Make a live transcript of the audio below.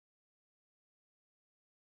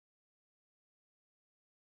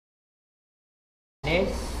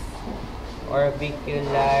is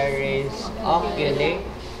orbicularis, oculi,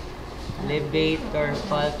 levator,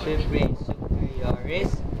 palpebrae,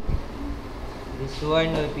 superioris. This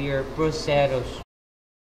one would be your procerus.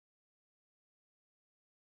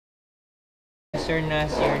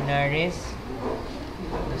 Nasi or naris.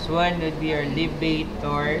 This one would be your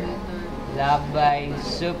levator, labii,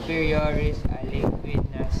 superioris, alaeque,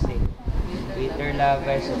 nasi. Levator,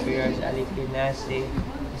 labii, superioris, alaeque, nasi.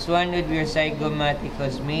 This one would be your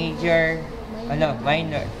zygomaticus major.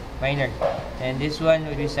 Minor. And this one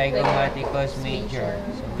would be zygomaticus major.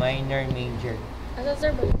 So minor, major. Ano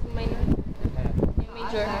sir ba? Minor?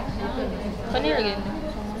 Major. Kanina again?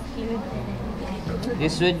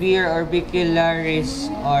 This would be your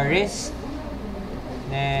orbicularis, oris.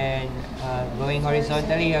 Then, going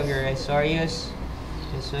horizontally, you have your risorius.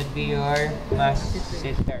 This would be your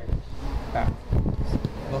masseter.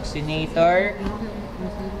 Buccinator.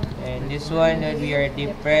 And this one would be your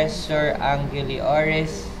depressor, anguli,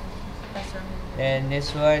 oris. And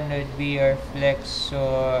this one would be your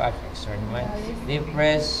depressor,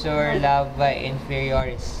 labii,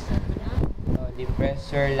 inferioris. So,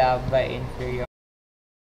 depressor, labii, inferior.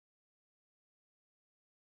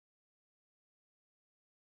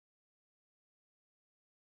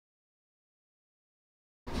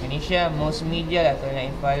 Siya, most medial, ato na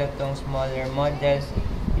i-follow tong smaller models.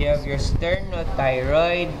 You have your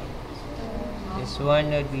sternothyroid. This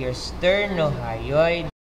one would be your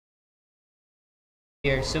sternohyoid.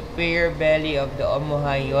 Your superior belly of the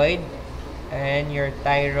omohyoid and your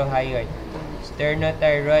thyrohyoid.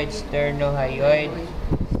 Sternothyroid, sternohyoid,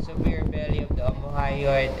 superior belly of the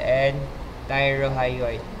omohyoid and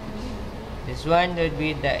thyrohyoid. This one would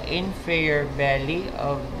be the inferior belly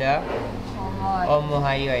of the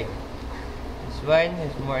omohyoid. This one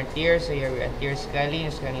is more anterior, so you have your anterior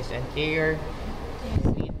scalenus. Scalenus anterior,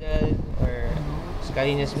 middle or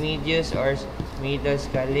scalenus medius or middle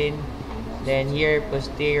scalene. Then here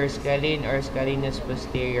posterior scalene or scalenus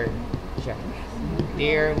posterior.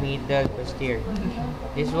 Anterior, middle, posterior.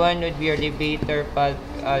 This one would be your levator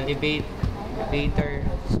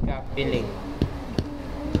scapulae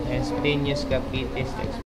and splenius capitis.